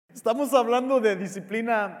Estamos hablando de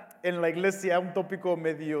disciplina en la iglesia, un tópico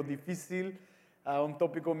medio difícil, un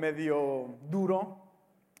tópico medio duro,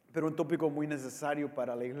 pero un tópico muy necesario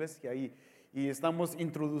para la iglesia. Y estamos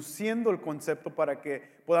introduciendo el concepto para que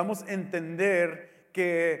podamos entender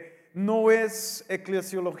que no es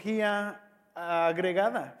eclesiología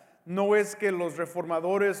agregada. No es que los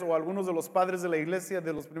reformadores o algunos de los padres de la iglesia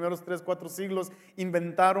de los primeros 3, 4 siglos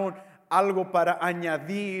inventaron algo para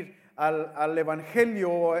añadir al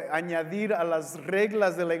evangelio, añadir a las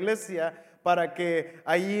reglas de la iglesia para que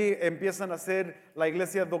ahí empiezan a ser la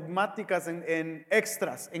iglesia dogmáticas en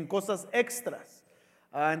extras, en cosas extras.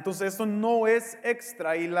 Entonces eso no es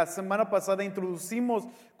extra, y la semana pasada introducimos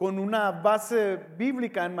con una base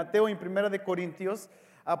bíblica en Mateo y en Primera de Corintios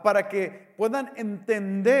para que puedan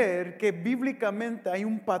entender que bíblicamente hay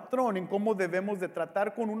un patrón en cómo debemos de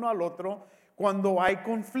tratar con uno al otro cuando hay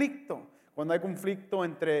conflicto. Cuando hay conflicto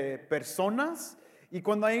entre personas y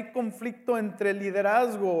cuando hay conflicto entre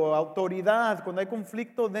liderazgo, autoridad, cuando hay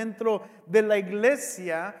conflicto dentro de la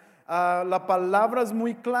iglesia, la palabra es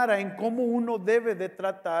muy clara en cómo uno debe de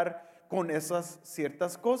tratar con esas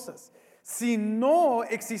ciertas cosas. Si no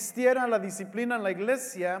existiera la disciplina en la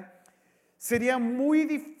iglesia, sería muy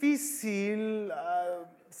difícil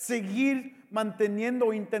seguir manteniendo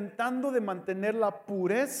o intentando de mantener la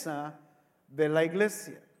pureza de la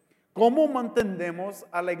iglesia. ¿Cómo mantenemos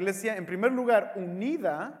a la iglesia, en primer lugar,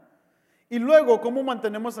 unida? Y luego, ¿cómo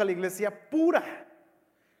mantenemos a la iglesia pura?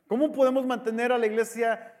 ¿Cómo podemos mantener a la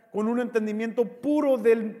iglesia con un entendimiento puro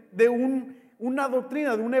de una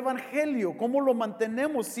doctrina, de un evangelio? ¿Cómo lo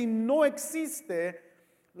mantenemos si no existe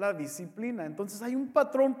la disciplina? Entonces hay un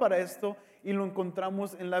patrón para esto y lo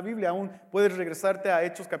encontramos en la Biblia. Aún puedes regresarte a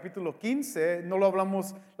Hechos capítulo 15, no lo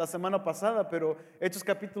hablamos la semana pasada, pero Hechos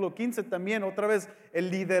capítulo 15 también, otra vez el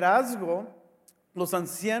liderazgo, los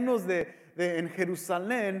ancianos en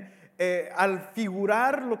Jerusalén, al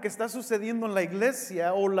figurar lo que está sucediendo en la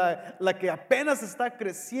iglesia o la que apenas está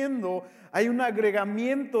creciendo, hay un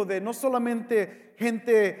agregamiento de no solamente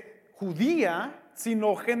gente judía,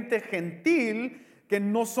 sino gente gentil, que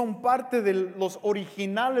no son parte de los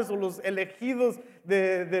originales o los elegidos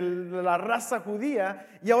de la raza judía.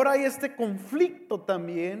 Y ahora hay este conflicto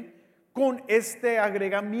también con este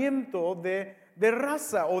agregamiento de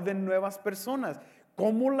raza o de nuevas personas.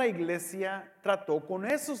 ¿Cómo la iglesia trató con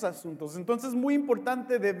esos asuntos? Entonces es muy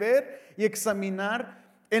importante de ver y examinar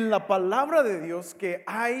en la palabra de Dios que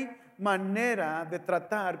hay manera de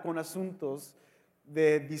tratar con asuntos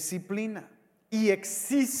de disciplina. Y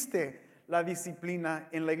existe la disciplina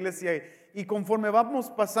en la iglesia, y conforme vamos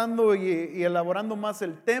pasando y elaborando más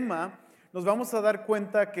el tema, nos vamos a dar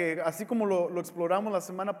cuenta que así como lo exploramos la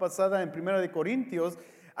semana pasada en Primera de Corintios,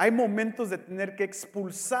 hay momentos de tener que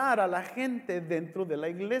expulsar a la gente dentro de la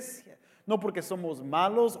iglesia. No porque somos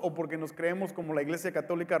malos o porque nos creemos como la iglesia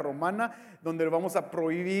católica romana, donde vamos a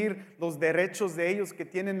prohibir los derechos de ellos que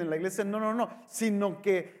tienen en la iglesia. No, sino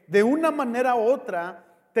que de una manera u otra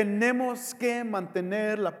tenemos que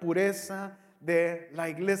mantener la pureza de la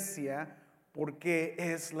iglesia porque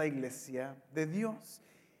es la iglesia de Dios.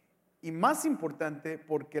 Y más importante,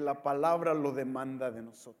 porque la palabra lo demanda de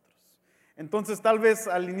nosotros. Entonces tal vez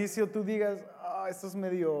al inicio tú digas, esto es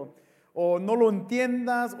medio, o no lo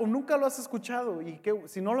entiendas, o nunca lo has escuchado. Y que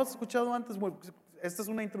si no lo has escuchado antes, bueno, esta es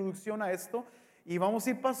una introducción a esto. Y vamos a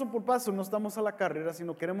ir paso por paso, no estamos a la carrera,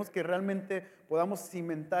 sino queremos que realmente podamos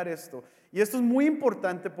cimentar esto. Y esto es muy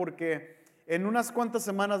importante porque en unas cuantas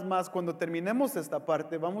semanas más, cuando terminemos esta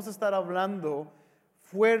parte, vamos a estar hablando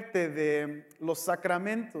fuerte de los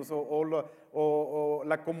sacramentos o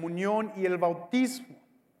la comunión y el bautismo.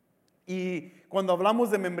 Y cuando hablamos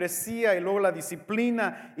de membresía y luego la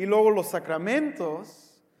disciplina y luego los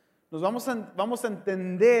sacramentos, nos vamos a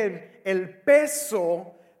entender el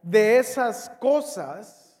peso de esas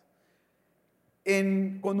cosas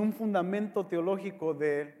con un fundamento teológico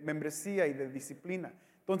de membresía y de disciplina.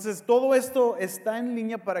 Entonces todo esto está en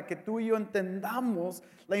línea para que tú y yo entendamos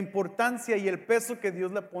la importancia y el peso que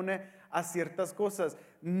Dios le pone a ciertas cosas.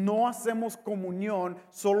 No hacemos comunión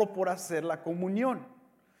solo por hacer la comunión.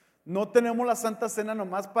 No tenemos la Santa Cena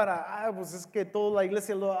nomás para, pues es que toda la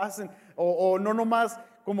iglesia lo hacen, o no nomás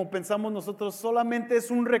como pensamos nosotros, solamente es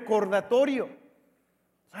un recordatorio.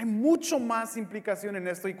 Hay mucho más implicación en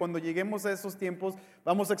esto, y cuando lleguemos a esos tiempos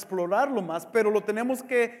vamos a explorarlo más, pero lo tenemos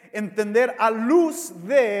que entender a luz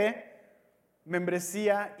de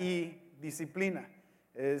membresía y disciplina.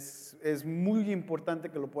 Es muy importante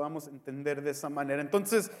que lo podamos entender de esa manera.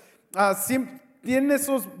 Entonces, tiene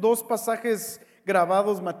esos dos pasajes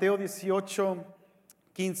grabados, Mateo 18,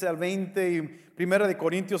 15 al 20 y Primera de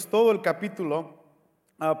Corintios, todo el capítulo,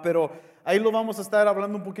 pero ahí lo vamos a estar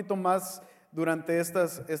hablando un poquito más durante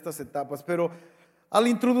estas etapas. Pero al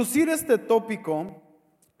introducir este tópico,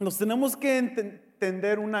 nos tenemos que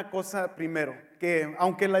entender una cosa primero, que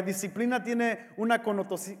aunque la disciplina tiene una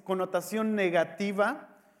connotación negativa,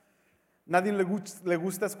 nadie le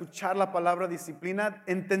gusta escuchar la palabra disciplina,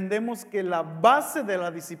 entendemos que la base de la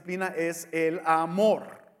disciplina es el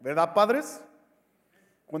amor, ¿verdad, padres?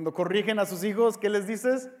 Cuando corrigen a sus hijos, ¿qué les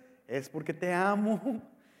dices? Es porque te amo,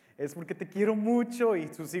 es porque te quiero mucho, y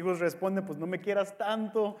sus hijos responden, pues no me quieras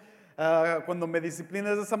tanto cuando me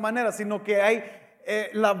disciplinas de esa manera, sino que hay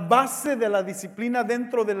la base de la disciplina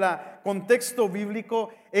dentro del contexto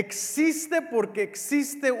bíblico existe porque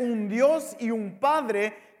existe un Dios y un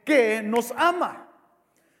Padre que nos ama.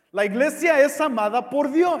 La iglesia es amada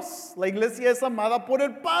por Dios, la iglesia es amada por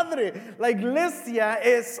el Padre, la iglesia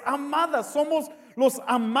es amada, somos los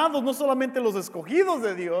amados, no solamente los escogidos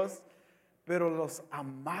de Dios, pero los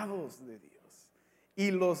amados de Dios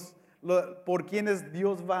y por quienes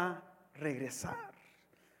Dios va a regresar.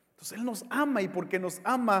 Entonces Él nos ama, y porque nos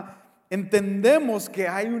ama entendemos que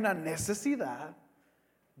hay una necesidad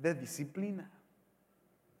de disciplina.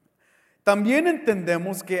 También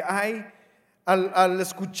entendemos que al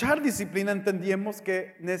escuchar disciplina, entendemos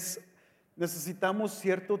que necesitamos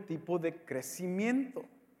cierto tipo de crecimiento.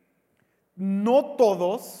 No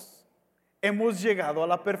todos hemos llegado a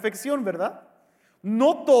la perfección, ¿verdad?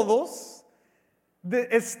 No todos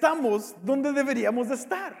estamos donde deberíamos de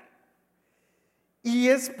estar. Y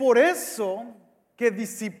es por eso que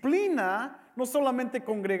disciplina, no solamente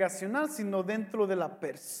congregacional, sino dentro de la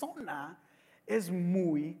persona, es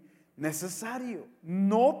muy necesario.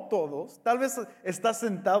 No todos, tal vez estás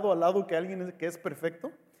sentado al lado de alguien que es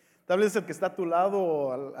perfecto, tal vez el que está a tu lado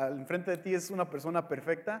o al enfrente de ti es una persona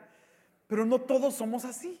perfecta, pero no todos somos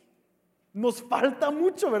así. Nos falta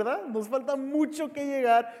mucho, ¿verdad? Nos falta mucho que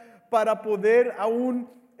llegar para poder aún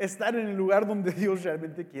estar en el lugar donde Dios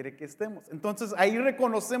realmente quiere que estemos. Entonces ahí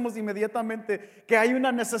reconocemos inmediatamente que hay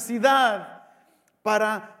una necesidad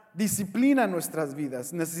para disciplina en nuestras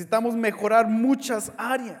vidas. Necesitamos mejorar muchas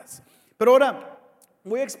áreas. Pero ahora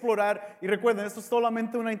voy a explorar, y recuerden, esto es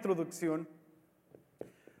solamente una introducción,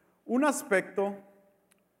 un aspecto.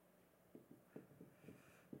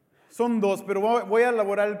 Son dos, pero voy a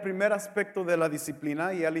elaborar el primer aspecto de la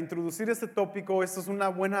disciplina, y al introducir este tópico, esto es una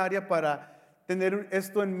buena área para tener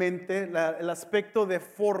esto en mente, el aspecto de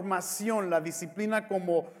formación, la disciplina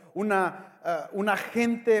como un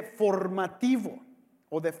agente formativo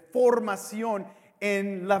o de formación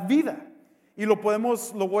en la vida. Y lo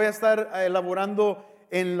voy a estar elaborando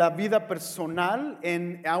en la vida personal,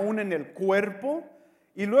 aún en el cuerpo,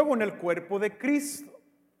 y luego en el cuerpo de Cristo,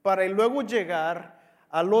 para luego llegar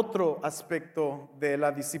al otro aspecto de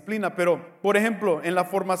la disciplina. Pero, por ejemplo, en la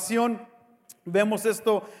formación vemos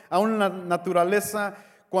esto aún en la naturaleza,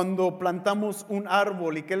 cuando plantamos un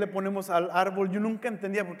árbol. ¿Y qué le ponemos al árbol? Yo nunca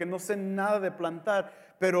entendía, porque no sé nada de plantar,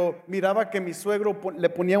 pero miraba que mi suegro le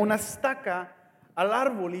ponía una estaca al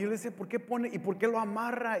árbol, y yo le decía, ¿por qué pone y por qué lo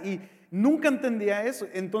amarra? Y nunca entendía eso.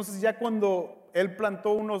 Entonces ya cuando él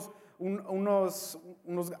plantó unos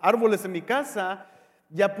árboles en mi casa,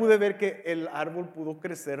 ya pude ver que el árbol pudo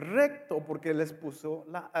crecer recto porque les puso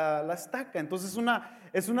la estaca. Entonces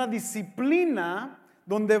es una disciplina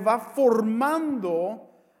donde va formando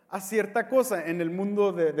a cierta cosa. En el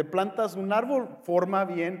mundo de plantas, un árbol forma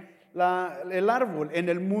bien el árbol. En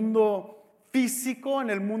el mundo físico, en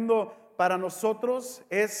el mundo para nosotros,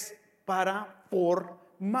 es para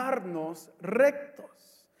formarnos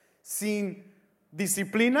rectos. Sin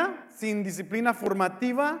disciplina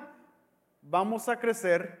formativa, vamos a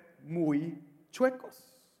crecer muy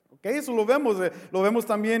chuecos. ¿Okay? Eso lo vemos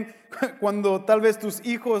también cuando tal vez tus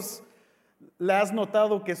hijos le has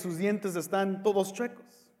notado que sus dientes están todos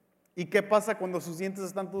chuecos. ¿Y qué pasa cuando sus dientes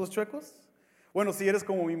están todos chuecos? Bueno, si eres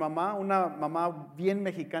como mi mamá, una mamá bien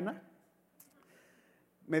mexicana,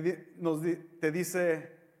 te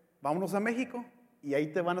dice, vámonos a México y ahí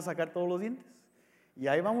te van a sacar todos los dientes. Y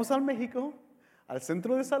ahí vamos al México, al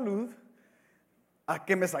centro de salud, a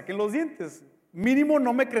que me saquen los dientes. Mínimo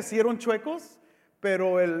no me crecieron chuecos,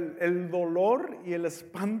 pero el dolor y el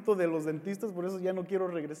espanto de los dentistas, por eso ya no quiero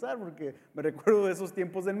regresar, porque me recuerdo de esos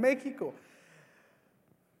tiempos en México.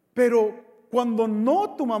 Pero cuando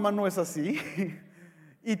tu mamá no es así,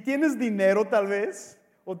 y tienes dinero tal vez,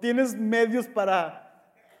 o tienes medios para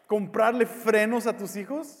comprarle frenos a tus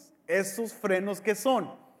hijos, esos frenos, ¿qué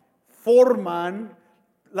son? Forman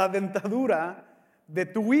la dentadura de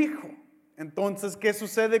tu hijo. Entonces, ¿qué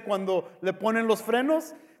sucede cuando le ponen los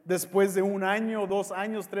frenos? Después de 1 año, 2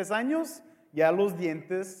 años, 3 años, ya los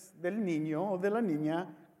dientes del niño o de la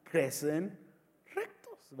niña crecen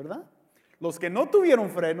rectos, ¿verdad? Los que no tuvieron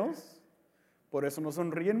frenos, por eso no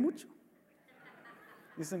sonríen mucho.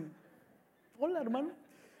 Dicen, hola hermano.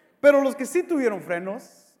 Pero los que sí tuvieron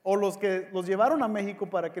frenos, o los que los llevaron a México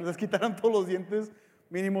para que les quitaran todos los dientes,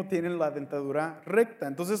 mínimo tienen la dentadura recta.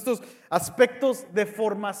 Entonces estos aspectos de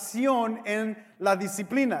formación en la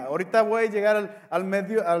disciplina. Ahorita voy a llegar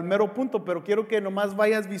al mero punto, pero quiero que nomás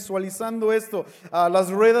vayas visualizando esto.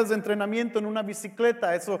 Las ruedas de entrenamiento en una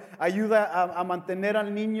bicicleta, eso ayuda a mantener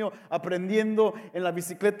al niño aprendiendo en la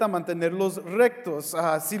bicicleta, a mantenerlos rectos.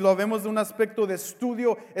 Si lo vemos de un aspecto de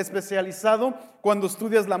estudio especializado, cuando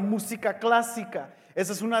estudias la música clásica,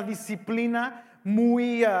 esa es una disciplina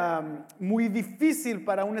muy difícil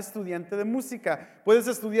para un estudiante de música. Puedes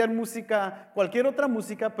estudiar música, cualquier otra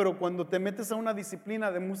música, pero cuando te metes a una disciplina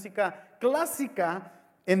de música clásica,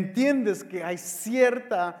 entiendes que hay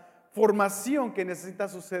cierta formación que necesita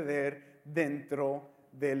suceder dentro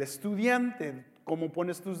del estudiante. Cómo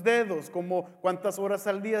pones tus dedos, cuántas horas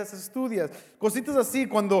al día estudias, cositas así.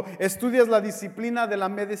 Cuando estudias la disciplina de la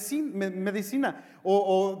medicina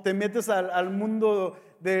o te metes al mundo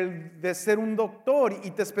de ser un doctor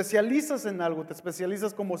y te especializas en algo, te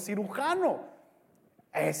especializas como cirujano.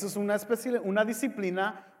 Eso es una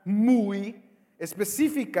disciplina muy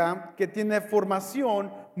específica que tiene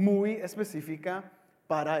formación muy específica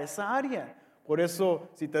para esa área. Por eso,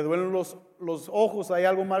 si te duelen los ojos, hay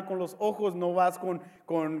algo mal con los ojos, no vas con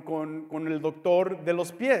el doctor de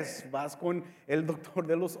los pies, vas con el doctor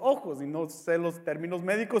de los ojos. Y no sé los términos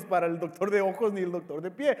médicos para el doctor de ojos ni el doctor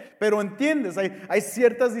de pie, pero entiendes, hay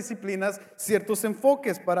ciertas disciplinas, ciertos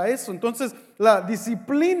enfoques para eso. Entonces, la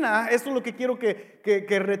disciplina, eso es lo que quiero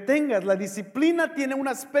que retengas. La disciplina tiene un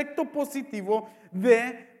aspecto positivo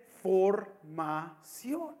de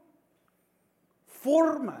formación.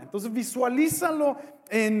 Entonces visualízalo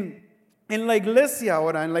en la iglesia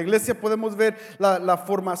ahora. En la iglesia podemos ver la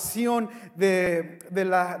formación de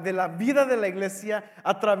la vida de la iglesia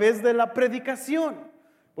a través de la predicación.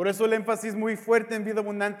 Por eso el énfasis muy fuerte en Vida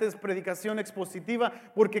Abundante es predicación expositiva,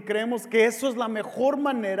 porque creemos que eso es la mejor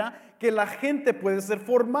manera que la gente puede ser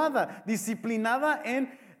formada, disciplinada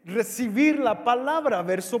en recibir la palabra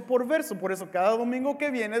verso por verso. Por eso cada domingo que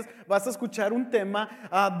vienes vas a escuchar un tema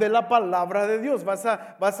de la palabra de Dios. Vas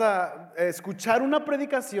a escuchar una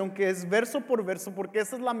predicación que es verso por verso, porque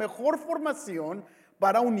esa es la mejor formación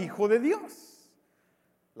para un hijo de Dios.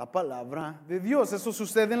 La palabra de Dios. Eso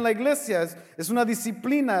sucede en la iglesia. Es una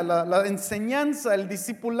disciplina. La enseñanza, el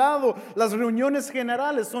discipulado, las reuniones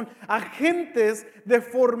generales son agentes de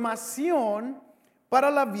formación para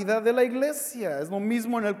la vida de la iglesia. Es lo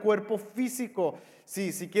mismo en el cuerpo físico.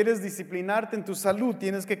 Si quieres disciplinarte en tu salud,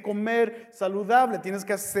 tienes que comer saludable, tienes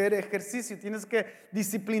que hacer ejercicio, tienes que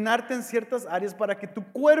disciplinarte en ciertas áreas para que tu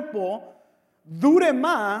cuerpo dure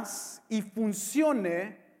más y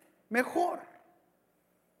funcione mejor.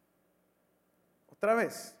 Otra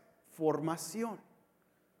vez, formación.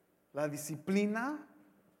 La disciplina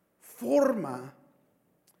forma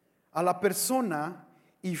a la persona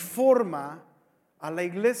y forma a la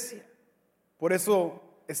iglesia. Por eso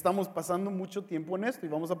estamos pasando mucho tiempo en esto y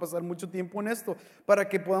vamos a pasar mucho tiempo en esto para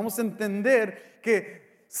que podamos entender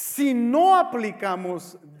que si no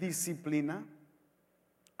aplicamos disciplina,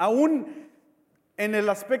 aún en el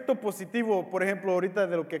aspecto positivo, por ejemplo, ahorita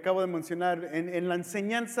de lo que acabo de mencionar, en la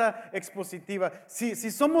enseñanza expositiva, si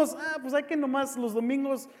somos, pues hay que nomás los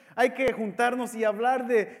domingos hay que juntarnos y hablar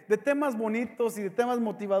de temas bonitos y de temas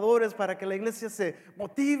motivadores para que la iglesia se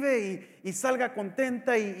motive y salga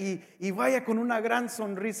contenta y vaya con una gran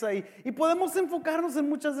sonrisa. Y podemos enfocarnos en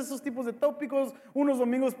muchos de esos tipos de tópicos. Unos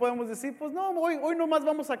domingos podemos decir, pues no, hoy nomás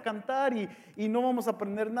vamos a cantar y no vamos a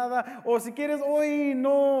aprender nada. O si quieres, hoy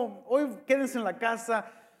quédense en la casa.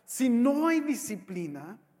 Si no hay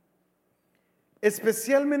disciplina,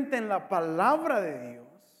 especialmente en la palabra de Dios,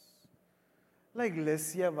 la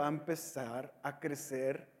iglesia va a empezar a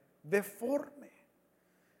crecer deforme.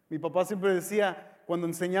 Mi papá siempre decía, cuando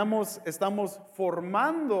enseñamos, estamos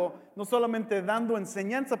formando, no solamente dando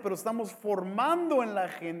enseñanza, pero estamos formando en la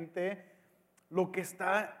gente lo que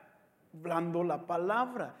está hablando la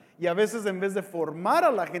palabra. Y a veces en vez de formar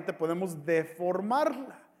a la gente, podemos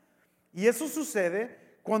deformarla. Y eso sucede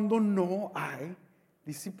cuando no hay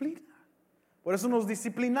disciplina. Por eso nos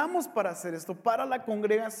disciplinamos para hacer esto, para la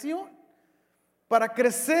congregación, para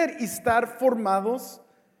crecer y estar formados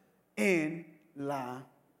en la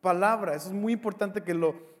palabra. Eso es muy importante que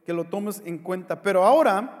lo tomes en cuenta. Pero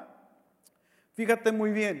ahora, fíjate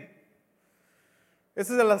muy bien,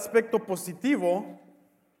 ese es el aspecto positivo.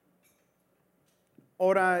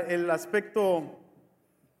 Ahora, el aspecto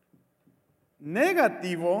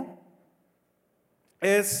negativo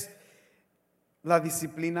es la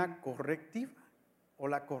disciplina correctiva o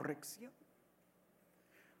la corrección.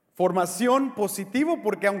 Formación positivo,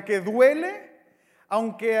 porque aunque duele,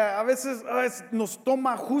 aunque a veces nos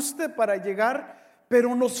toma ajuste para llegar,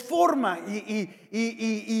 pero nos forma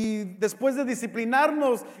y después de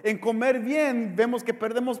disciplinarnos en comer bien, vemos que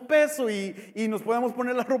perdemos peso y nos podemos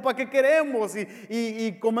poner la ropa que queremos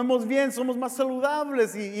y comemos bien, somos más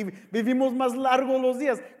saludables y vivimos más largos los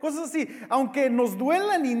días. Cosas así, aunque nos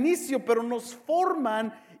duela al inicio, pero nos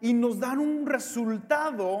forman y nos dan un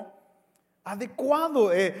resultado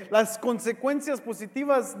adecuado. Las consecuencias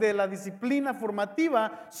positivas de la disciplina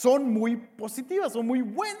formativa son muy positivas, son muy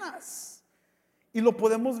buenas. Y lo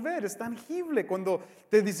podemos ver, es tangible cuando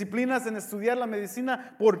te disciplinas en estudiar la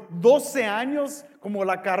medicina por 12 años como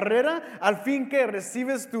la carrera, al fin que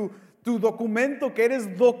recibes tu documento que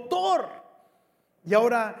eres doctor. Y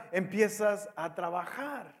ahora empiezas a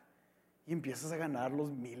trabajar y empiezas a ganar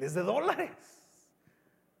los miles de dólares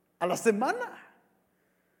a la semana.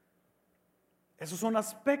 Esos son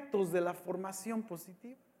aspectos de la formación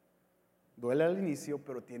positiva. Duele al inicio,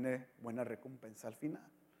 pero tiene buena recompensa al final.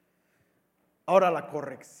 Ahora la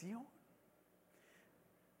corrección.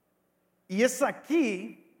 Y es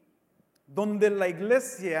aquí donde la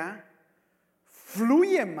iglesia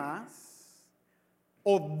fluye más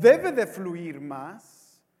o debe de fluir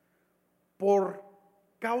más por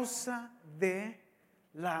causa de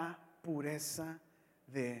la pureza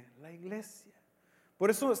de la iglesia.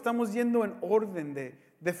 Por eso estamos yendo en orden de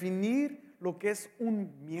definir lo que es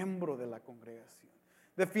un miembro de la congregación.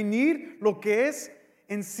 Definir lo que es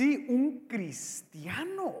en sí un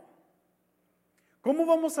cristiano. ¿Cómo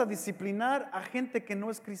vamos a disciplinar a gente que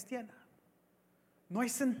no es cristiana? No hay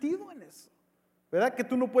sentido en eso. ¿Verdad que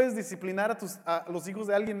tú no puedes disciplinar a los hijos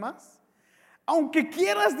de alguien más? Aunque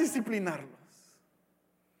quieras disciplinarlos.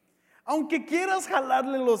 Aunque quieras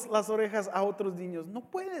jalarle las orejas a otros niños,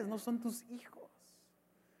 no puedes, no son tus hijos.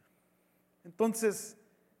 Entonces,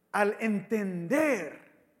 al entender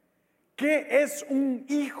qué es un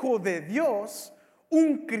hijo de Dios,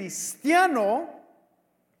 un cristiano,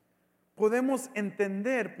 podemos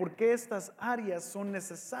entender por qué estas áreas son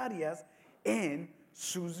necesarias en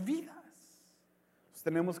sus vidas. Los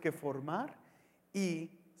tenemos que formar y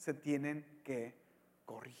se tienen que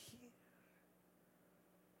corregir.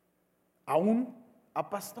 Aún a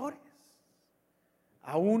pastores,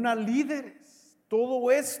 aún a líderes, todo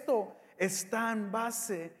esto está en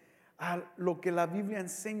base a lo que la Biblia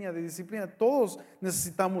enseña de disciplina. Todos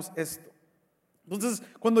necesitamos esto. Entonces,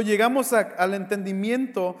 cuando llegamos al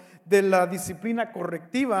entendimiento de la disciplina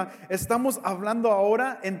correctiva, estamos hablando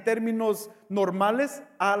ahora en términos normales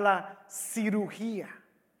a la cirugía.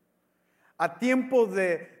 A tiempo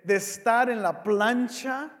de estar en la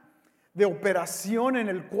plancha de operación, en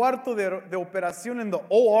el cuarto de operación, en the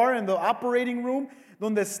OR, en the operating room,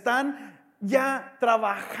 donde están ya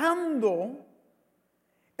trabajando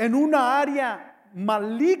en una área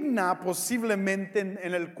maligna posiblemente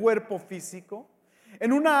en el cuerpo físico,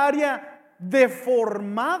 en una área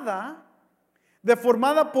deformada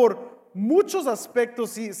por muchos aspectos.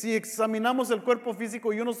 Si examinamos el cuerpo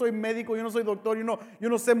físico, yo no soy médico, yo no soy doctor, yo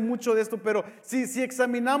no sé mucho de esto, pero si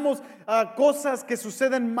examinamos cosas que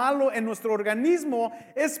suceden malo en nuestro organismo,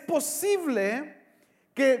 es posible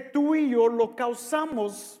que tú y yo lo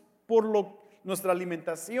causamos por nuestra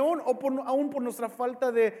alimentación o aún por nuestra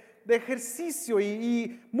falta de ejercicio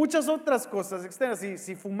y muchas otras cosas externas.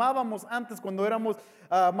 Si fumábamos antes cuando éramos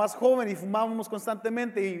más jóvenes y fumábamos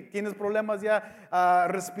constantemente y tienes problemas ya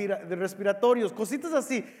respiratorios, cositas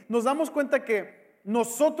así, nos damos cuenta que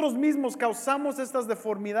nosotros mismos causamos estas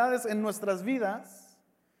deformidades en nuestras vidas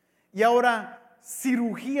y ahora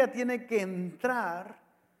cirugía tiene que entrar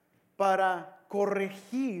para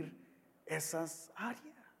corregir esas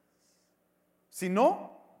áreas. Si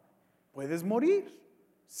no, puedes morir.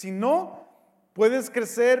 Si no, puedes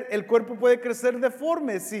crecer, el cuerpo puede crecer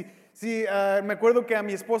deforme. Me acuerdo que a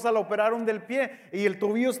mi esposa la operaron del pie y el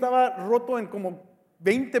tobillo estaba roto en como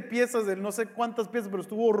 20 piezas, de no sé cuántas piezas, pero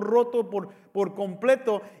estuvo roto por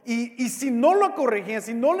completo. Y si no lo corregían,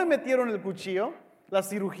 si no le metieron el cuchillo, la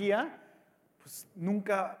cirugía, pues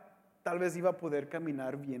nunca tal vez iba a poder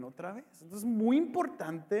caminar bien otra vez. Entonces es muy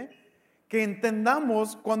importante que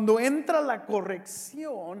entendamos cuando entra la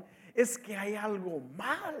corrección es que hay algo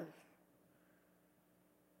mal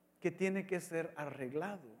que tiene que ser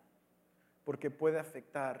arreglado porque puede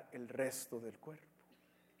afectar el resto del cuerpo.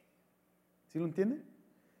 ¿Sí lo entienden?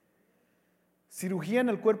 Cirugía en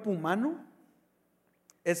el cuerpo humano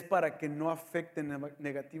es para que no afecte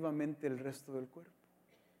negativamente el resto del cuerpo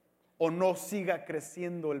o no siga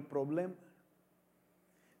creciendo el problema.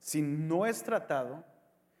 Si no es tratado,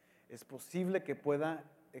 es posible que pueda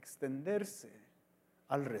extenderse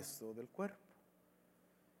al resto del cuerpo.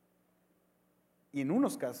 Y en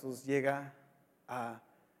unos casos llega a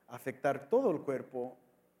afectar todo el cuerpo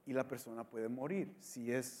y la persona puede morir.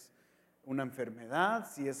 Si es una enfermedad,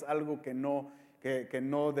 si es algo que no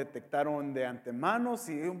detectaron de antemano.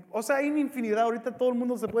 O sea, hay una infinidad. Ahorita todo el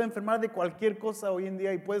mundo se puede enfermar de cualquier cosa hoy en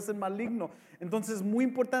día y puede ser maligno. Entonces es muy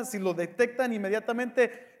importante, si lo detectan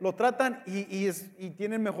inmediatamente, lo tratan y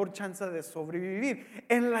tienen mejor chance de sobrevivir.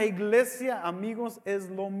 En la iglesia, amigos, es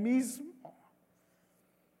lo mismo.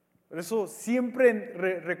 Por eso siempre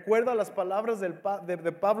recuerda las palabras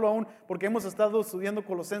de Pablo aún, porque hemos estado estudiando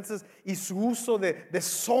Colosenses y su uso de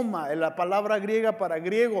soma, la palabra griega para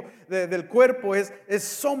griego del cuerpo es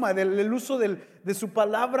soma, el uso de su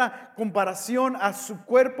palabra comparación a su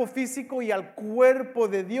cuerpo físico y al cuerpo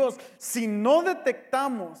de Dios. Si no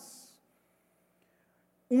detectamos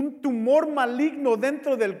un tumor maligno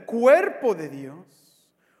dentro del cuerpo de Dios,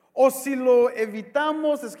 o si lo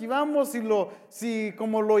evitamos, esquivamos, si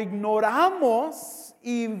como lo ignoramos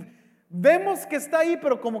y vemos que está ahí,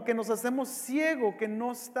 pero como que nos hacemos ciego, que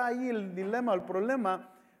no está ahí el dilema, el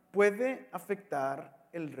problema, puede afectar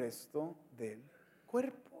el resto del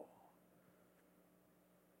cuerpo.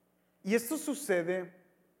 Y esto sucede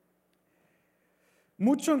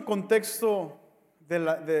mucho en contexto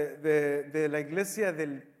de la iglesia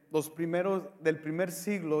del primer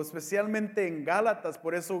siglo, especialmente en Gálatas.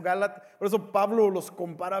 Por eso Pablo los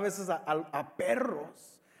compara a veces a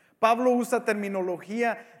perros. Pablo usa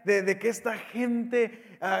terminología de que esta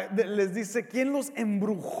gente les dice, ¿quién los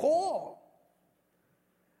embrujó?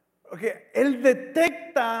 Porque él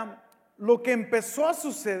detecta lo que empezó a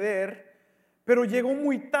suceder, pero llegó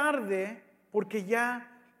muy tarde porque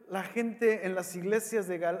ya la gente en las iglesias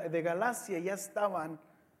de Galacia ya estaban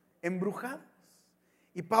embrujadas.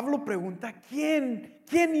 Y Pablo pregunta, ¿quién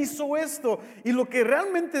hizo esto? Y lo que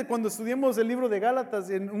realmente, cuando estudiemos el libro de Gálatas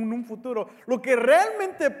en un futuro, lo que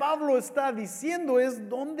realmente Pablo está diciendo es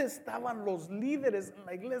dónde estaban los líderes en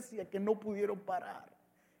la iglesia que no pudieron parar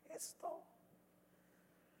esto.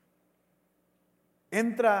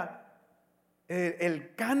 Entra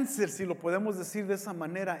el cáncer, si lo podemos decir de esa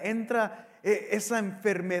manera, entra esa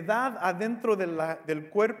enfermedad adentro del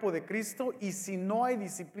cuerpo de Cristo, y si no hay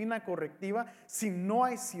disciplina correctiva, si no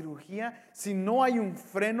hay cirugía, si no hay un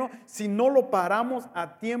freno, si no lo paramos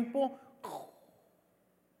a tiempo,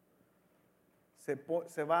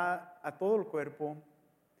 se va a todo el cuerpo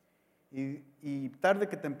y tarde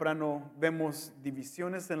que temprano vemos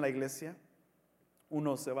divisiones en la iglesia.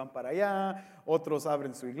 Unos se van para allá, otros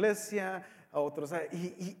abren su iglesia, a otros,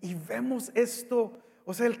 y vemos esto.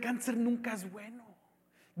 O sea, el cáncer nunca es bueno.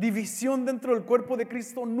 División dentro del cuerpo de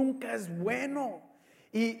Cristo nunca es bueno.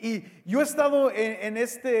 Y yo he estado en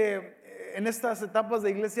estas etapas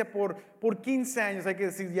de iglesia por 15 años, hay que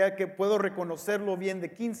decir ya que puedo reconocerlo bien,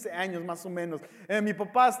 de 15 años más o menos. Mi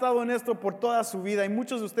papá ha estado en esto por toda su vida y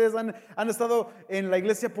muchos de ustedes han estado en la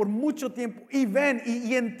iglesia por mucho tiempo y ven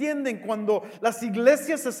y entienden cuando las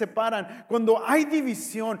iglesias se separan, cuando hay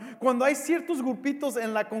división, cuando hay ciertos grupitos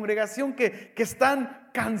en la congregación que están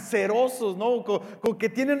cancerosos, ¿no? Que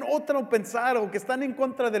tienen otro pensar, o que están en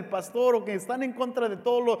contra del pastor, o que están en contra de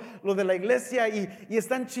todo lo de la iglesia y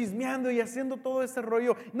están chismeando y haciendo todo ese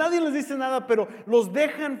rollo. Nadie les dice nada, pero los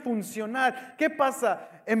dejan funcionar. ¿Qué pasa?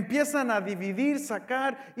 Empiezan a dividir,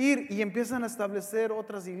 sacar, ir y empiezan a establecer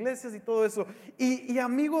otras iglesias y todo eso. Y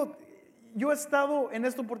amigo, yo he estado en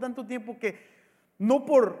esto por tanto tiempo que no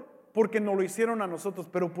porque nos lo hicieron a nosotros,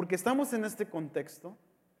 pero porque estamos en este contexto.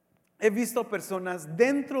 He visto personas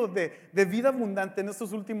dentro de Vida Abundante en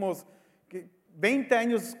estos últimos 20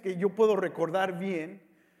 años que yo puedo recordar bien,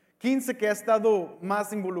 15 que ha estado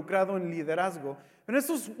más involucrado en liderazgo. En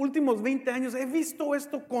estos últimos 20 años he visto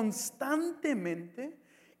esto constantemente,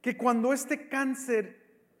 que cuando este cáncer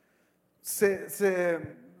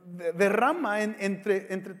se derrama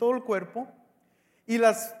entre todo el cuerpo y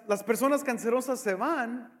las personas cancerosas se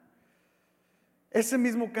van, ese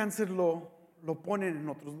mismo cáncer lo ponen en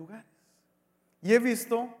otros lugares. Y he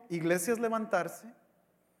visto iglesias levantarse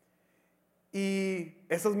y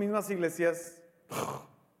esas mismas iglesias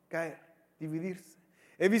caer, dividirse.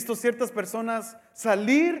 He visto ciertas personas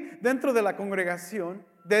salir dentro de la congregación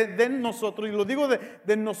de nosotros, y lo digo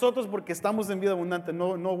de nosotros porque estamos en Vida Abundante,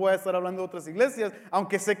 no voy a estar hablando de otras iglesias,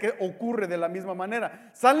 aunque sé que ocurre de la misma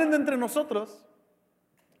manera. Salen de entre nosotros,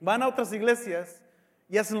 van a otras iglesias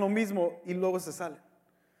y hacen lo mismo y luego se salen.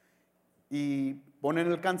 Y ponen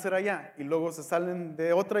el cáncer allá y luego se salen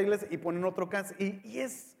de otra iglesia y ponen otro cáncer. Y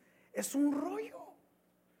es un rollo.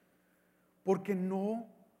 Porque no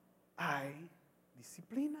hay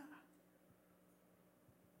disciplina.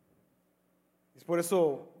 Es por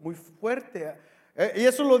eso muy fuerte. Y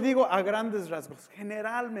eso lo digo a grandes rasgos,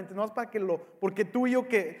 generalmente, no es para porque tú y yo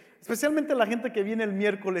especialmente la gente que viene el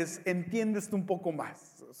miércoles, entiende esto un poco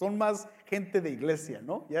más. Son más gente de iglesia,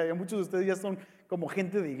 ¿no? Ya muchos de ustedes ya son como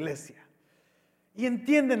gente de iglesia. Y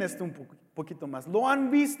entienden esto un poquito más. Lo han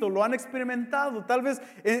visto, lo han experimentado. Tal vez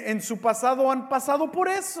en su pasado han pasado por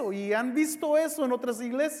eso y han visto eso en otras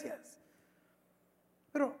iglesias.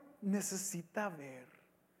 Pero necesita haber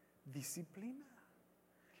disciplina.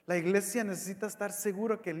 La iglesia necesita estar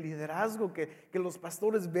segura que el liderazgo, que los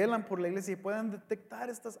pastores velan por la iglesia y puedan detectar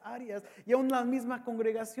estas áreas. Y aún la misma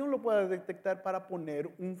congregación lo pueda detectar para poner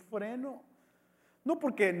un freno. No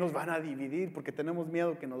porque nos van a dividir, porque tenemos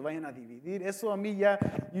miedo que nos vayan a dividir. Eso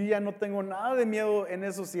yo ya no tengo nada de miedo en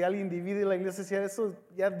eso. Si alguien divide la iglesia, eso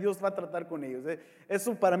ya Dios va a tratar con ellos.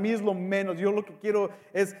 Eso para mí es lo menos. Yo lo que quiero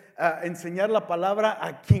es enseñar la palabra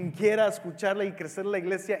a quien quiera escucharla y crecer la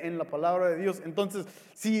iglesia en la palabra de Dios. Entonces,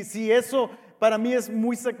 si eso para mí es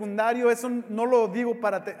muy secundario, eso no lo digo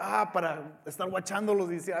para estar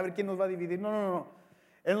guachándolos y decir, a ver quién nos va a dividir. No.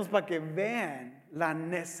 Es para que vean la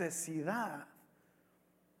necesidad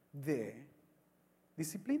de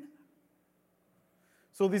disciplina.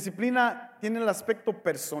 Disciplina tiene el aspecto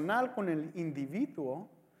personal con el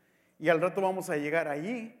individuo, y al rato vamos a llegar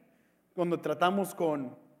allí cuando tratamos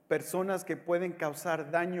con personas que pueden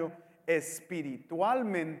causar daño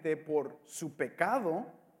espiritualmente por su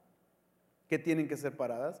pecado, que tienen que ser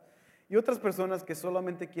paradas, y otras personas que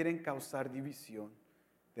solamente quieren causar división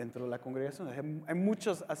dentro de la congregación. Hay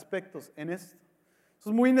muchos aspectos en esto. Es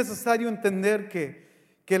muy necesario entender que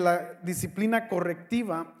la disciplina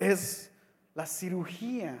correctiva es la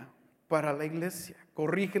cirugía para la iglesia.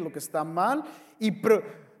 Corrige lo que está mal y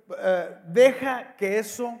deja que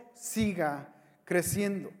eso siga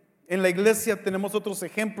creciendo. En la iglesia tenemos otros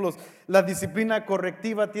ejemplos. La disciplina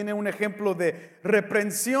correctiva tiene un ejemplo de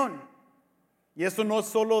reprensión. Y eso no es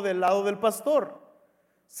solo del lado del pastor,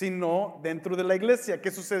 sino dentro de la iglesia.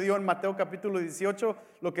 ¿Qué sucedió en Mateo capítulo 18?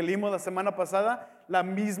 Lo que leímos la semana pasada. La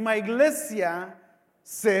misma iglesia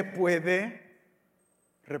se puede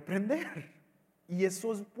reprender. Y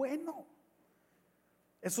eso es bueno.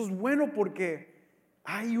 Eso es bueno porque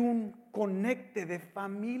hay un conecte de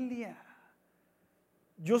familia.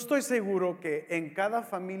 Yo estoy seguro que en cada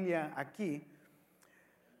familia aquí,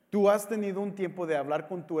 tú has tenido un tiempo de hablar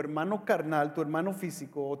con tu hermano carnal, tu hermano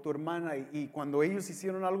físico o tu hermana, y cuando ellos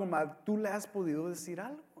hicieron algo mal, tú le has podido decir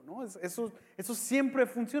algo, ¿no? Eso siempre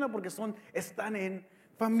funciona porque están en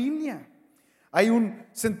familia. Hay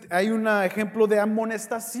un ejemplo de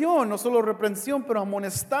amonestación, no solo reprensión, pero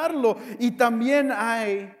amonestarlo. Y también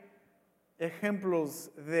hay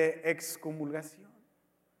ejemplos de excomulgación,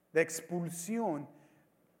 de expulsión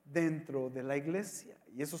dentro de la iglesia.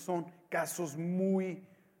 Y esos son casos muy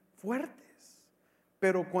fuertes.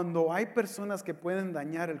 Pero cuando hay personas que pueden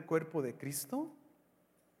dañar el cuerpo de Cristo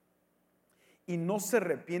y no se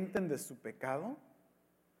arrepienten de su pecado,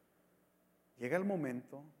 llega el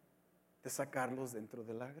momento de sacarlos dentro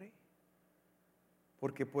de la grey.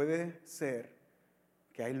 Porque puede ser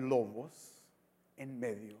que hay lobos en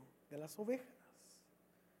medio de las ovejas.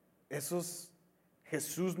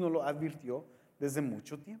 Jesús nos lo advirtió desde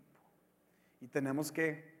mucho tiempo. Y tenemos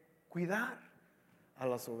que cuidar a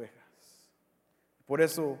las ovejas. Por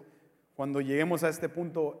eso, cuando lleguemos a este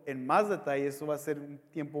punto en más detalle, eso va a ser un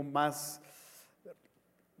tiempo más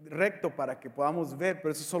recto para que podamos ver,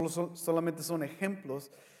 pero eso solamente son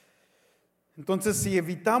ejemplos. Entonces, si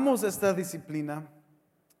evitamos esta disciplina,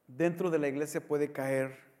 dentro de la iglesia puede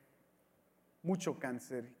caer mucho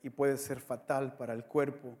cáncer y puede ser fatal para el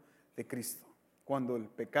cuerpo de Cristo. Cuando el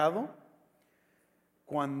pecado,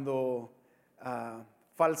 cuando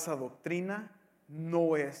falsa doctrina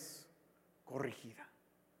no es corregida.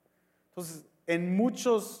 Entonces, en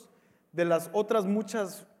muchos de las otras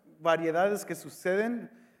muchas variedades que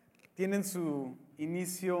suceden, tienen su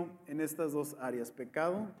inicio en estas dos áreas: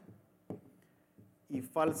 pecado y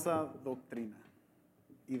falsa doctrina.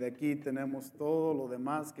 Y de aquí tenemos todo lo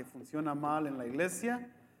demás que funciona mal en la iglesia,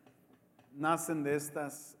 nacen de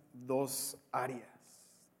estas dos áreas.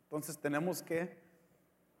 Entonces tenemos que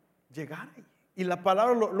llegar ahí. Y la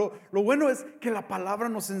palabra, lo bueno es que la palabra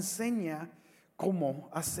nos enseña cómo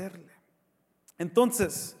hacerle.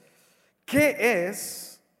 Entonces, ¿qué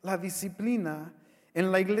es la disciplina en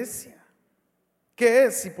la iglesia? ¿Qué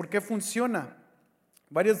es y por qué funciona?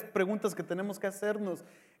 Varias preguntas que tenemos que hacernos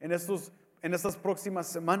en estas próximas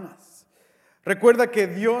semanas. Recuerda que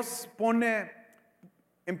Dios pone,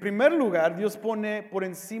 en primer lugar, Dios pone por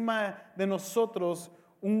encima de nosotros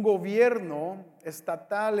un gobierno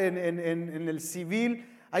estatal. En el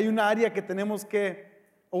civil hay una área que tenemos que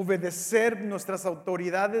obedecer nuestras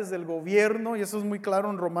autoridades del gobierno, y eso es muy claro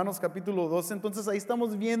en Romanos capítulo 12. Entonces ahí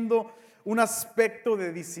estamos viendo un aspecto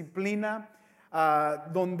de disciplina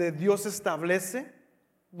donde Dios establece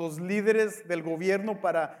los líderes del gobierno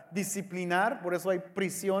para disciplinar. Por eso hay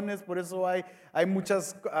prisiones, por eso hay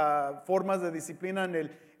muchas formas de disciplina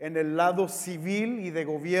en el lado civil y de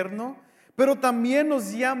gobierno. Pero también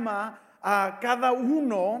nos llama a cada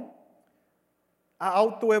uno a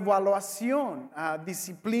autoevaluación, a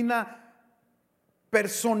disciplina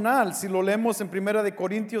personal. Si lo leemos en 1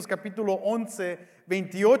 Corintios capítulo 11,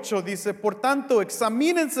 28, dice: por tanto,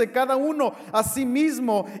 examínense cada uno a sí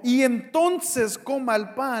mismo y entonces coma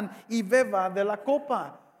el pan y beba de la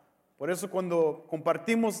copa. Por eso cuando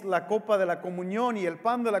compartimos la copa de la comunión y el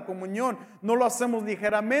pan de la comunión, no lo hacemos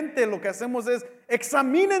ligeramente, lo que hacemos es: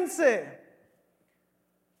 examínense.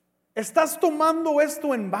 ¿Estás tomando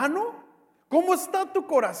esto en vano? ¿Cómo está tu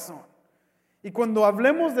corazón? Y cuando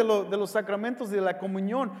hablemos de los sacramentos de la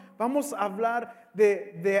comunión, vamos a hablar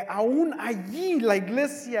de aún allí la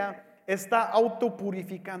iglesia está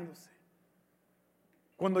autopurificándose.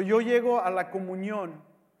 Cuando yo llego a la comunión,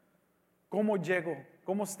 ¿cómo llego?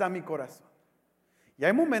 ¿Cómo está mi corazón? Y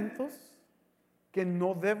hay momentos que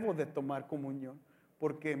no debo de tomar comunión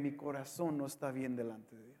porque mi corazón no está bien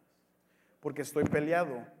delante de Dios, porque estoy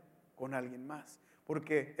peleado con alguien más,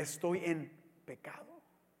 porque estoy en pecado,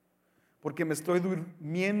 porque me estoy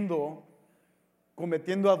durmiendo,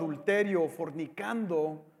 cometiendo adulterio,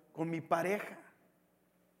 fornicando con mi pareja.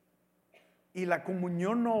 Y la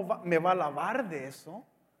comunión no me va a lavar de eso.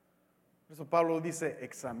 Por eso Pablo dice: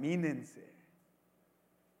 examínense.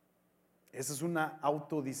 Esa es una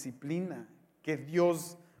autodisciplina que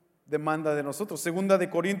Dios demanda de nosotros. Segunda de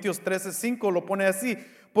Corintios 13:5 lo pone así: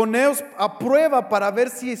 poneos a prueba para ver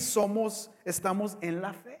si estamos en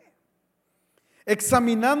la fe.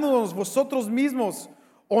 Examinándonos vosotros mismos,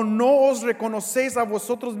 ¿o no os reconocéis a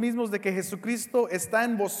vosotros mismos de que Jesucristo está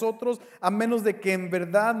en vosotros, a menos de que en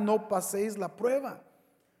verdad no paséis la prueba?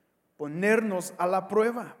 Ponernos a la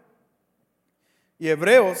prueba. Y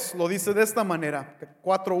Hebreos lo dice de esta manera,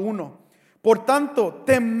 4:1: por tanto,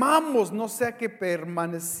 temamos, no sea que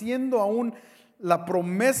permaneciendo aún la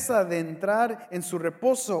promesa de entrar en su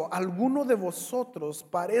reposo, alguno de vosotros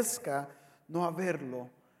parezca no haberlo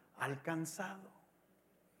alcanzado.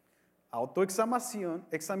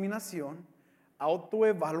 Autoexaminación,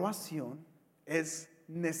 autoevaluación es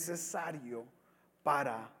necesario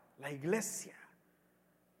para la iglesia.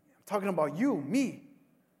 I'm talking about you, me.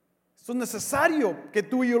 Esto es necesario que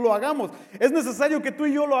tú y yo lo hagamos. Es necesario que tú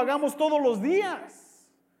y yo lo hagamos todos los días.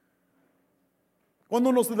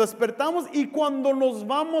 Cuando nos despertamos y cuando nos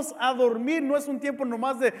vamos a dormir, no es un tiempo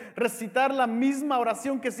nomás de recitar la misma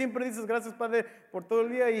oración que siempre dices: gracias, Padre, por todo el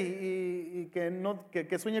día, y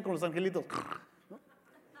que sueñe con los angelitos. ¿No?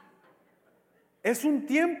 Es un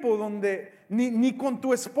tiempo donde ni con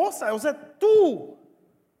tu esposa, o sea, tú.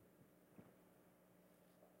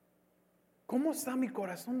 ¿Cómo está mi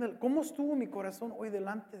corazón? ¿Cómo estuvo mi corazón hoy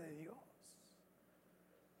delante de Dios?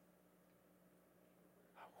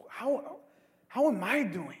 How am I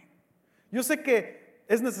doing? Yo sé que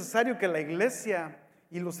es necesario que la iglesia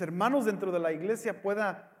y los hermanos dentro de la iglesia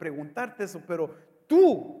puedan preguntarte eso, pero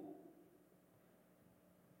tú,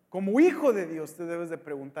 como hijo de Dios, te debes de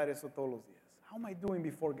preguntar eso todos los días. How am I doing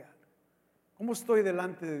before God? ¿Cómo estoy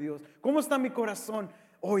delante de Dios? ¿Cómo está mi corazón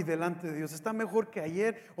hoy delante de Dios? ¿Está mejor que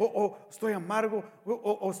ayer? ¿O estoy amargo?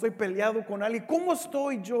 ¿O estoy peleado con alguien? ¿Cómo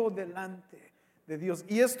estoy yo delante de Dios?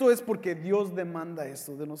 Y esto es porque Dios demanda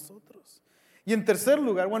eso de nosotros. Y en tercer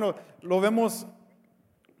lugar, bueno, lo vemos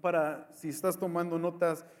para, si estás tomando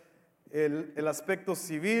notas, el aspecto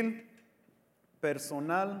civil,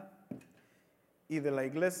 personal y de la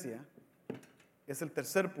iglesia. Es el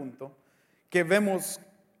tercer punto, que vemos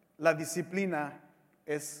la disciplina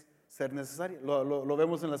es ser necesaria. Lo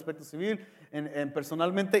vemos en el aspecto civil, en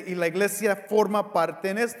personalmente, y la iglesia forma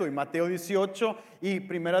parte en esto. Y Mateo 18 y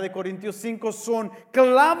 1 Corintios 5 son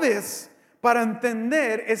claves para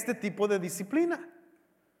entender este tipo de disciplina.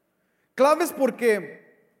 Claves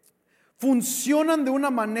porque funcionan de una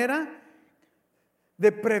manera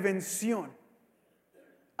de prevención.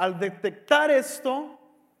 Al detectar esto,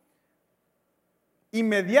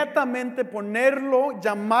 inmediatamente ponerlo,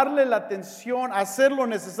 llamarle la atención, hacer lo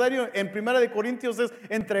necesario. En 1 Corintios es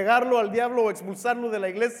entregarlo al diablo o expulsarlo de la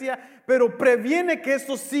iglesia, pero previene que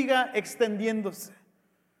esto siga extendiéndose.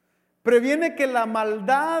 Previene que la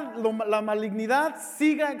maldad, la malignidad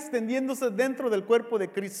siga extendiéndose dentro del cuerpo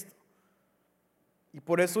de Cristo. Y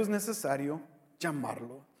por eso es necesario llamar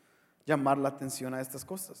la atención a estas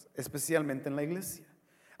cosas, especialmente en la iglesia.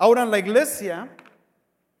 Ahora, en la iglesia,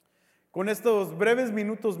 con estos breves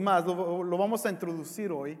minutos más, lo vamos a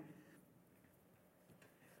introducir hoy.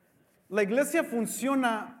 La iglesia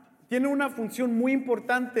tiene una función muy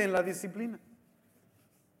importante en la disciplina.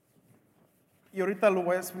 Y ahorita lo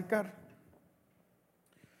voy a explicar.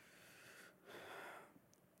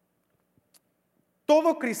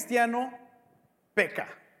 Todo cristiano peca.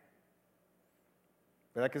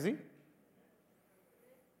 ¿Verdad que sí?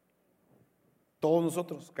 Todos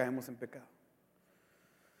nosotros caemos en pecado.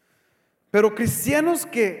 Pero cristianos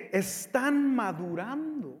que están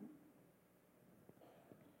madurando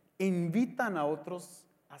invitan a otros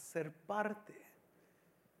a ser parte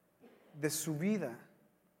de su vida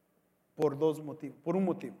por un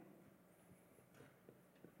motivo.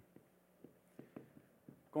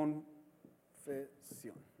 Confesión.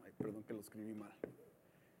 Ay, perdón que lo escribí mal.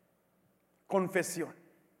 Confesión.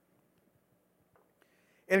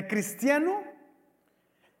 El cristiano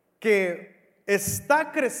que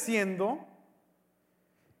está creciendo,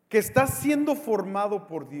 que está siendo formado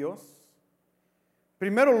por Dios,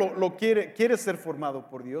 primero quiere ser formado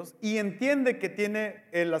por Dios y entiende que tiene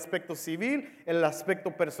el aspecto civil, el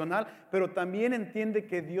aspecto personal, pero también entiende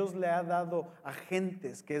que Dios le ha dado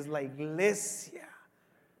agentes, que es la iglesia,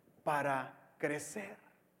 para crecer.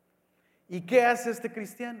 ¿Y qué hace este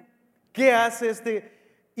cristiano? ¿Qué hace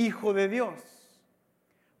este hijo de Dios?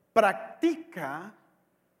 Practica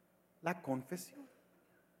la confesión.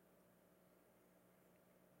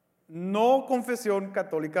 No confesión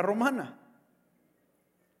católica romana,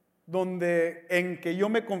 en que yo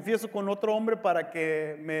me confieso con otro hombre para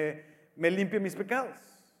que me limpie mis pecados,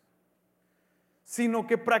 sino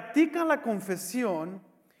que practica la confesión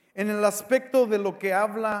en el aspecto de lo que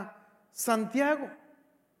habla Santiago,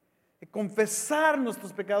 de confesar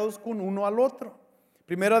nuestros pecados con uno al otro.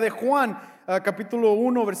 Primera de Juan, capítulo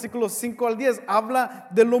 1, versículos 5 al 10, habla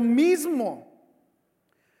de lo mismo.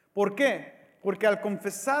 ¿Por qué? Porque al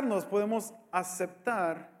confesarnos podemos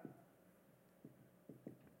aceptar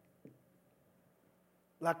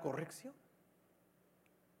la corrección.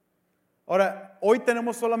 Ahora, hoy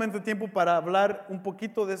tenemos solamente tiempo para hablar un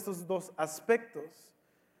poquito de estos dos aspectos.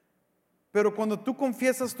 Pero cuando tú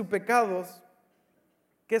confiesas tus pecados,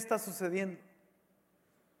 ¿qué está sucediendo?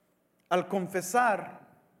 Al confesar,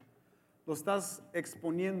 lo estás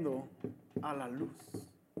exponiendo a la luz.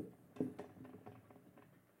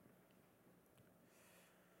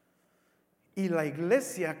 Y la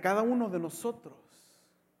iglesia, cada uno de nosotros,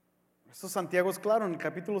 eso Santiago es claro en el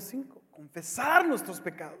capítulo 5, confesar nuestros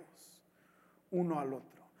pecados uno al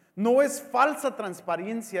otro. No es falsa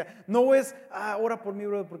transparencia, no es, ora por mí,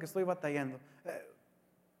 brother, porque estoy batallando.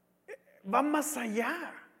 Va más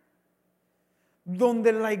allá.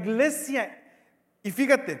 Donde la iglesia, y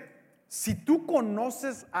fíjate, si tú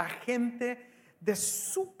conoces a gente de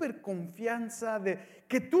súper confianza, de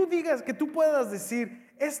que tú digas, que tú puedas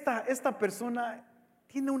decir, esta persona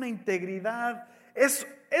tiene una integridad,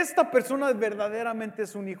 esta persona verdaderamente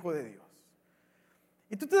es un hijo de Dios.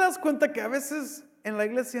 Y tú te das cuenta que a veces en la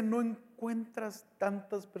iglesia no encuentras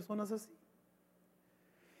tantas personas así.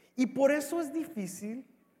 Y por eso es difícil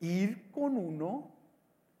ir con uno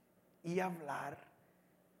y hablar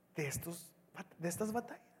de estas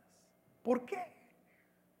batallas. ¿Por qué?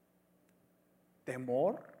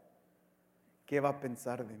 Temor. ¿Qué va a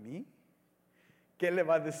pensar de mí? ¿Qué le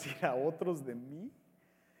va a decir a otros de mí?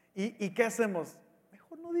 ¿Y qué hacemos?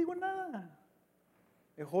 Mejor no digo nada.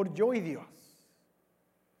 Mejor yo y Dios.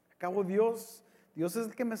 Acabo Dios es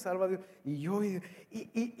el que me salva. Dios,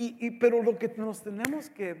 pero lo que nos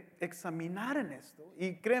tenemos que examinar en esto,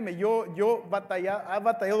 y créeme, yo he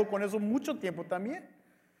batallado con eso mucho tiempo también.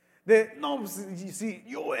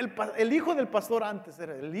 Yo el hijo del pastor antes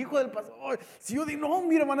era el hijo del pastor. Si yo digo, no,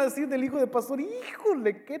 mira, van a decir del hijo del pastor,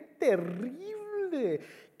 híjole, qué terrible,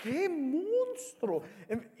 qué monstruo.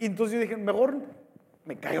 Y entonces yo dije, mejor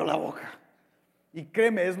me callo la boca. Y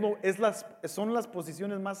créeme, son las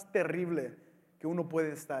posiciones más terribles que uno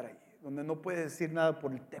puede estar ahí, donde no puede decir nada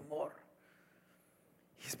por el temor.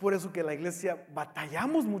 Y es por eso que la iglesia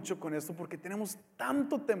batallamos mucho con esto, porque tenemos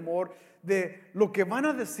tanto temor de lo que van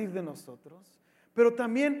a decir de nosotros, pero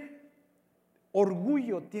también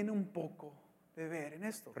orgullo tiene un poco de ver en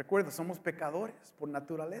esto. Recuerda, somos pecadores por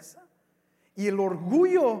naturaleza, y el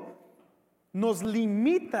orgullo nos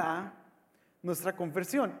limita nuestra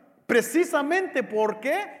conversión. Precisamente, ¿por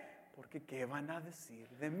qué? Porque ¿qué van a decir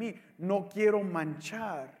de mí? No quiero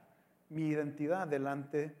manchar mi identidad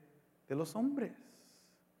delante de los hombres,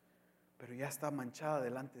 pero ya está manchada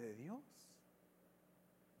delante de Dios.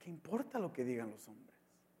 ¿Qué importa lo que digan los hombres?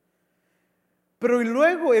 Pero y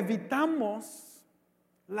luego evitamos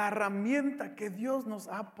la herramienta que Dios nos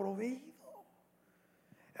ha proveído.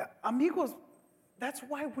 Amigos, that's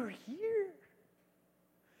why we're here.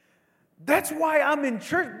 That's why I'm in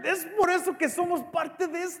church. Es por eso que somos parte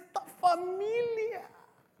de esta familia.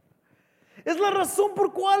 Es la razón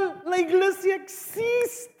por cual la iglesia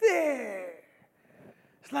existe.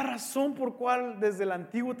 Es la razón por cual desde el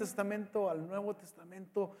Antiguo Testamento al Nuevo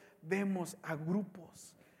Testamento vemos a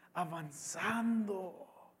grupos avanzando,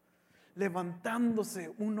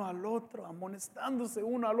 levantándose uno al otro, amonestándose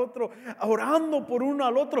uno al otro, orando por uno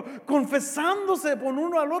al otro, confesándose por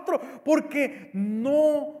uno al otro, porque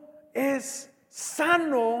no es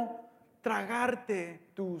sano tragarte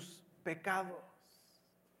tus pecados.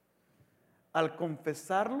 Al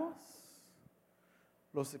confesarlos,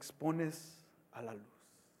 los expones a la luz.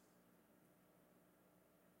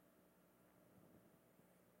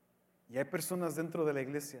 Y hay personas dentro de la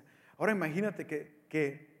iglesia. Ahora imagínate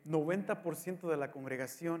que 90% de la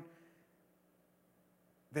congregación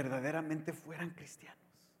verdaderamente fueran cristianos.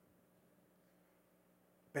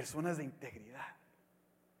 Personas de integridad.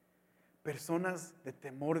 Personas de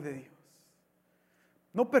temor de Dios.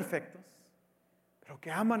 No perfectos, pero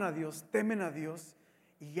que aman a Dios, temen a Dios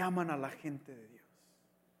y aman a la gente de Dios.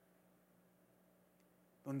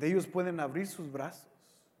 Donde ellos pueden abrir sus brazos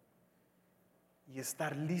y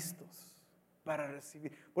estar listos para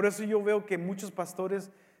recibir. Por eso yo veo que muchos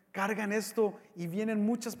pastores cargan esto y vienen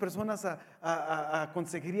muchas personas a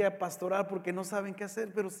consejería pastoral porque no saben qué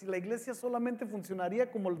hacer. Pero si la iglesia solamente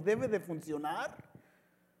funcionaría como debe de funcionar,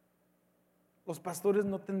 los pastores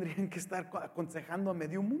no tendrían que estar aconsejando a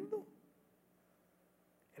medio mundo.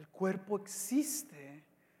 El cuerpo existe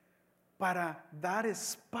para dar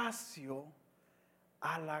espacio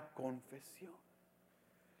a la confesión.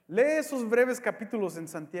 Lee esos breves capítulos en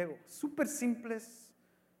Santiago, súper simples,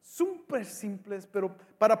 pero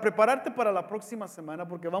para prepararte para la próxima semana,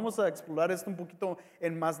 porque vamos a explorar esto un poquito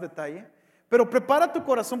en más detalle, pero prepara tu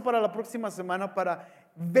corazón para la próxima semana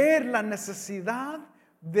para ver la necesidad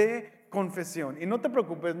de confesión. Y no te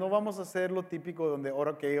preocupes, no vamos a hacer lo típico donde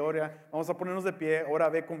ahora vamos a ponernos de pie, ahora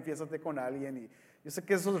ve, confiésate con alguien. Y yo sé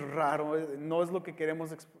que eso es raro, no es lo que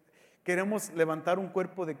queremos. Queremos levantar un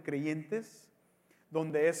cuerpo de creyentes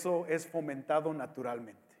donde eso es fomentado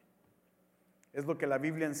naturalmente. Es lo que la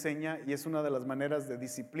Biblia enseña y es una de las maneras de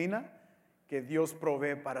disciplina que Dios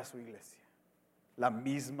provee para su iglesia. La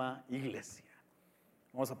misma iglesia.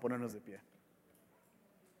 Vamos a ponernos de pie.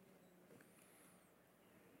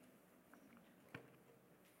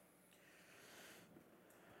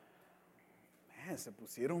 Se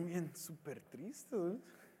pusieron bien súper tristes.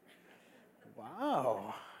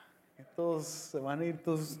 Wow. Todos se van a ir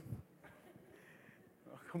todos.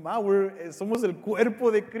 Somos el cuerpo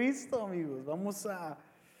de Cristo, amigos. Vamos a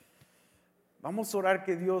orar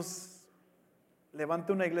que Dios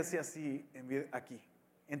levante una iglesia así aquí,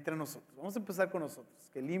 entre nosotros. Vamos a empezar con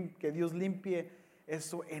nosotros. Que Dios limpie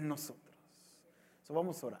eso en nosotros.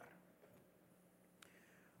 Vamos a orar.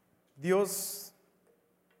 Dios,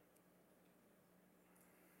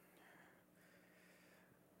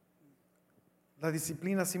 la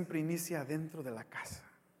disciplina siempre inicia dentro de la casa.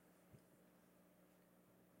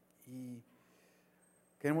 Y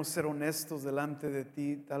queremos ser honestos delante de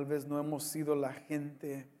ti. Tal vez no hemos sido la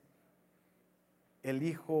gente, el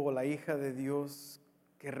hijo o la hija de Dios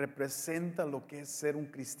que representa lo que es ser un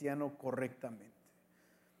cristiano correctamente.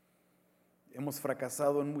 Hemos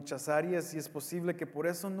fracasado en muchas áreas y es posible que por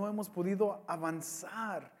eso no hemos podido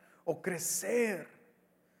avanzar o crecer.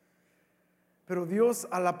 Pero Dios,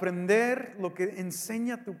 al aprender lo que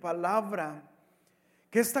enseña tu palabra,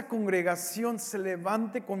 que esta congregación se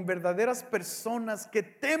levante con verdaderas personas que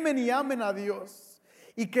temen y amen a Dios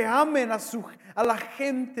y que amen a la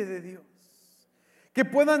gente de Dios. Que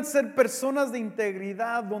puedan ser personas de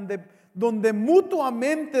integridad donde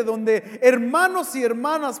mutuamente, donde hermanos y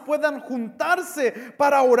hermanas puedan juntarse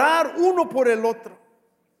para orar uno por el otro.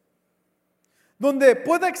 Donde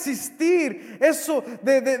pueda existir eso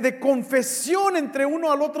de confesión entre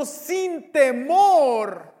uno al otro sin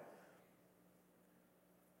temor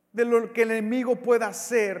de lo que el enemigo pueda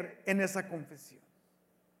hacer en esa confesión.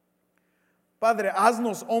 Padre,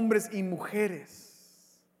 haznos hombres y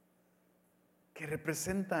mujeres que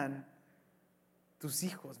representan tus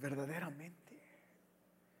hijos verdaderamente.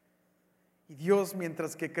 Y Dios,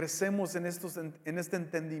 mientras que crecemos en este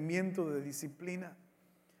entendimiento de disciplina,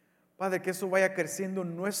 Padre, que eso vaya creciendo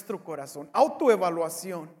en nuestro corazón,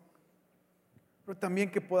 autoevaluación, pero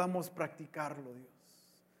también que podamos practicarlo, Dios.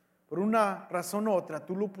 Por una razón u otra,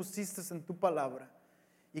 tú lo pusiste en tu palabra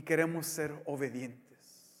y queremos ser obedientes.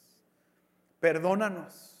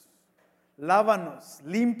 Perdónanos, lávanos,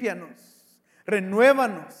 límpianos,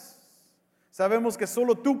 renuévanos. Sabemos que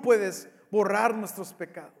solo tú puedes borrar nuestros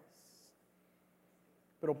pecados.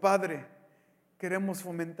 Pero Padre, queremos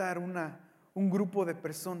fomentar un grupo de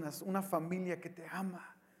personas, una familia que te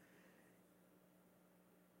ama.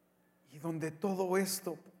 Y donde todo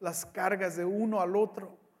esto, las cargas de uno al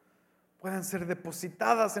otro, puedan ser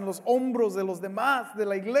depositadas en los hombros de los demás, de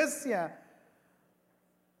la iglesia,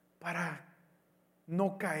 para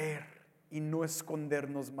no caer y no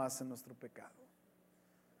escondernos más en nuestro pecado.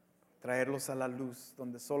 Traerlos a la luz,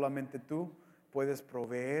 donde solamente tú puedes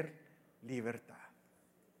proveer libertad.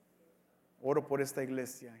 Oro por esta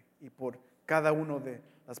iglesia y por cada una de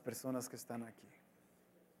las personas que están aquí.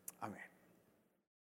 Amén.